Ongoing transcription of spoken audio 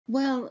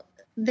Well,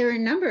 there are a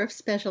number of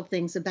special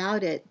things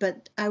about it,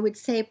 but I would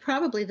say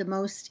probably the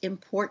most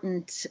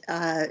important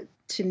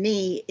to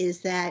me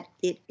is that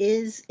it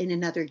is in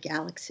another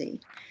galaxy.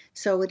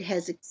 So it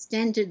has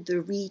extended the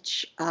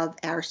reach of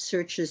our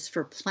searches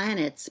for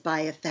planets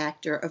by a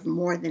factor of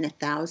more than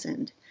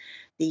 1,000.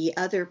 The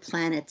other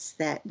planets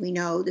that we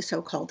know, the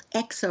so called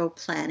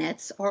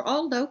exoplanets, are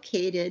all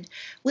located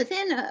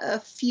within a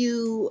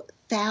few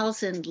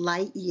thousand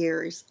light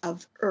years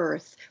of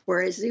Earth,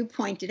 whereas you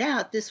pointed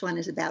out, this one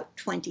is about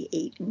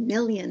 28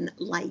 million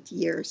light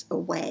years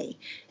away.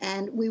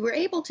 And we were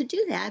able to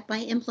do that by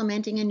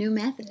implementing a new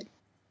method.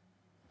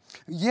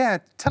 Yeah,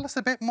 tell us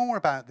a bit more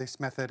about this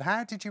method.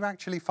 How did you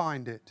actually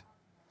find it?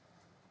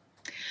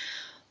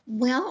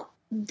 Well,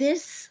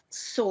 this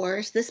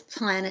source, this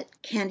planet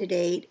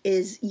candidate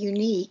is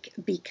unique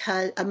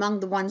because among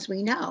the ones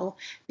we know,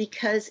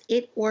 because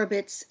it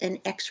orbits an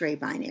X-ray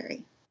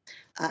binary.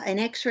 An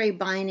X ray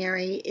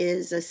binary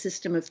is a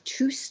system of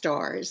two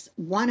stars,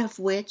 one of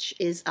which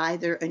is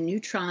either a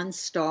neutron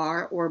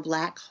star or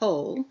black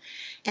hole,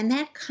 and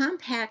that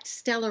compact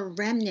stellar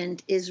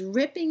remnant is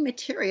ripping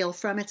material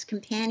from its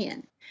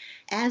companion.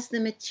 As the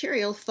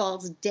material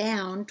falls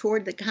down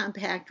toward the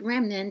compact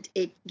remnant,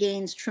 it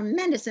gains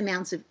tremendous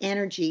amounts of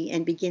energy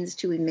and begins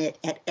to emit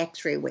at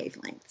X ray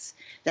wavelengths.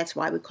 That's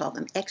why we call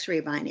them X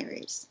ray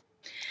binaries.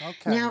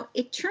 Okay. Now,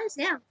 it turns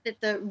out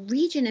that the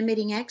region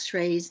emitting X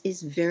rays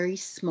is very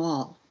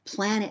small,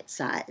 planet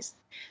sized.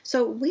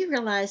 So we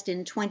realized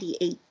in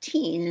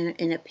 2018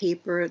 in a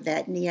paper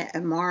that Nia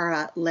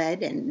Amara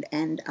led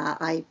and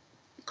I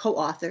co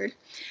authored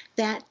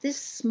that this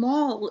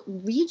small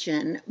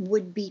region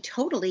would be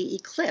totally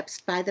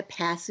eclipsed by the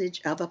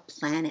passage of a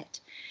planet.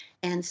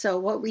 And so,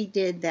 what we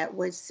did that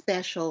was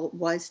special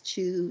was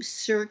to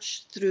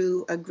search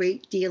through a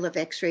great deal of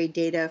X ray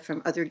data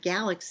from other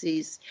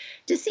galaxies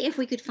to see if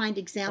we could find O-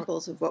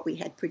 examples of what we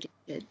had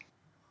predicted.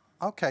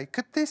 Okay.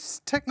 Could this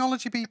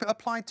technology be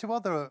applied to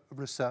other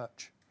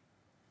research?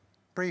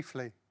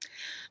 Briefly.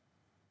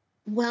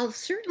 Well,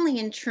 certainly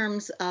in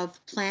terms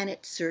of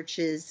planet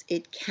searches,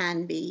 it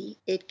can be.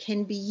 It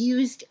can be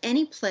used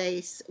any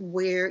place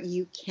where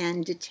you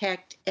can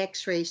detect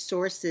X ray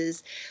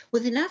sources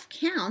with enough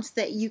counts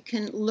that you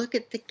can look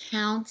at the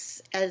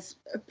counts as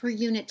per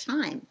unit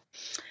time.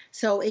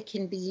 So it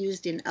can be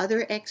used in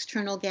other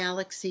external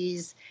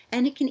galaxies,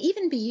 and it can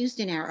even be used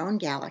in our own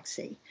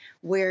galaxy,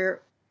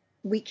 where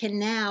we can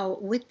now,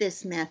 with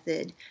this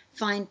method,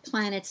 find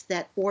planets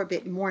that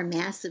orbit more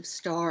massive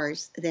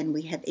stars than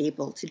we have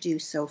able to do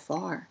so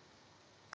far.